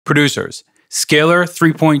Producers, Scalar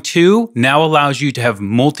 3.2 now allows you to have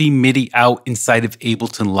multi-MIDI out inside of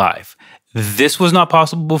Ableton Live. This was not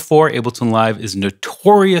possible before. Ableton Live is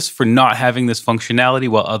notorious for not having this functionality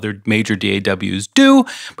while other major DAWs do,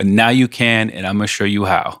 but now you can, and I'm gonna show you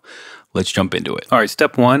how. Let's jump into it. All right,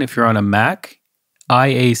 step one, if you're on a Mac,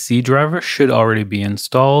 IAC driver should already be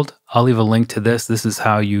installed. I'll leave a link to this. This is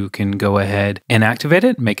how you can go ahead and activate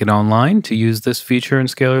it, make it online to use this feature in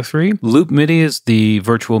Scalar 3. LoopMIDI is the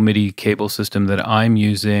virtual MIDI cable system that I'm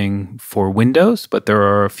using for Windows, but there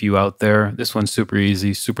are a few out there. This one's super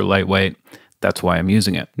easy, super lightweight. That's why I'm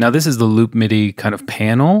using it. Now this is the LoopMIDI kind of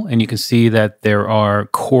panel, and you can see that there are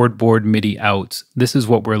chordboard MIDI outs. This is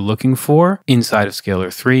what we're looking for inside of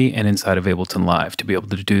Scalar 3 and inside of Ableton Live to be able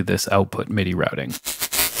to do this output MIDI routing.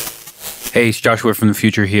 Hey, it's Joshua from the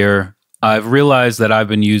future here. I've realized that I've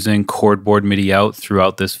been using chordboard MIDI out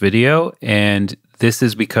throughout this video, and this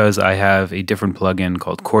is because I have a different plugin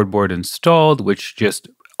called Chordboard installed, which just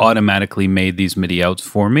automatically made these MIDI outs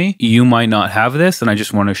for me. You might not have this, and I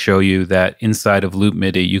just want to show you that inside of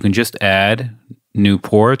LoopMIDI, you can just add new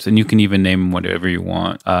ports, and you can even name them whatever you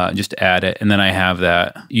want. Just add it, and then I have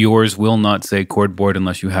that. Yours will not say chordboard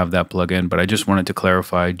unless you have that plugin, but I just wanted to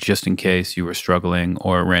clarify just in case you were struggling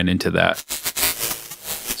or ran into that.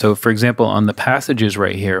 So for example, on the passages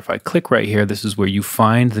right here, if I click right here, this is where you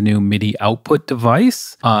find the new MIDI output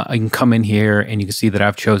device. I can come in here and you can see that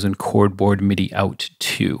I've chosen chordboard MIDI out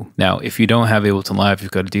 2. Now, if you don't have Ableton Live, you've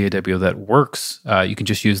got a DAW that works, you can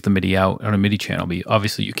just use the MIDI out on a MIDI channel. But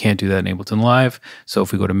obviously you can't do that in Ableton Live. So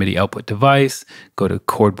if we go to MIDI output device, go to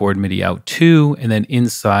chordboard MIDI out 2, and then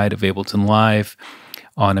inside of Ableton Live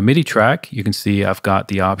on a MIDI track, you can see I've got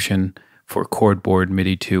the option for chordboard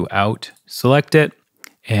MIDI 2 out. Select it.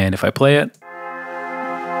 And if I play it,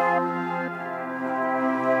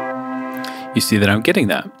 you see that I'm getting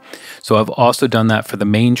that. So I've also done that for the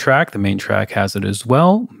main track. The main track has it as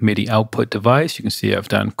well. MIDI output device. You can see I've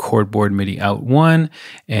done chordboard MIDI out 1.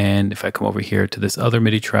 And if I come over here to this other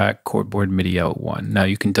MIDI track, chordboard MIDI out 1. Now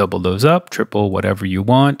you can double those up, triple, whatever you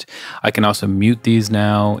want. I can also mute these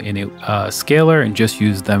now in a Scalar and just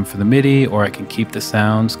use them for the MIDI, or I can keep the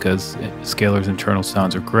sounds because Scalar's internal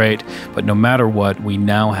sounds are great. But no matter what, we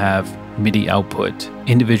now have MIDI output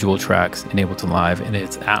individual tracks in Ableton Live, and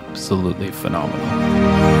it's absolutely phenomenal.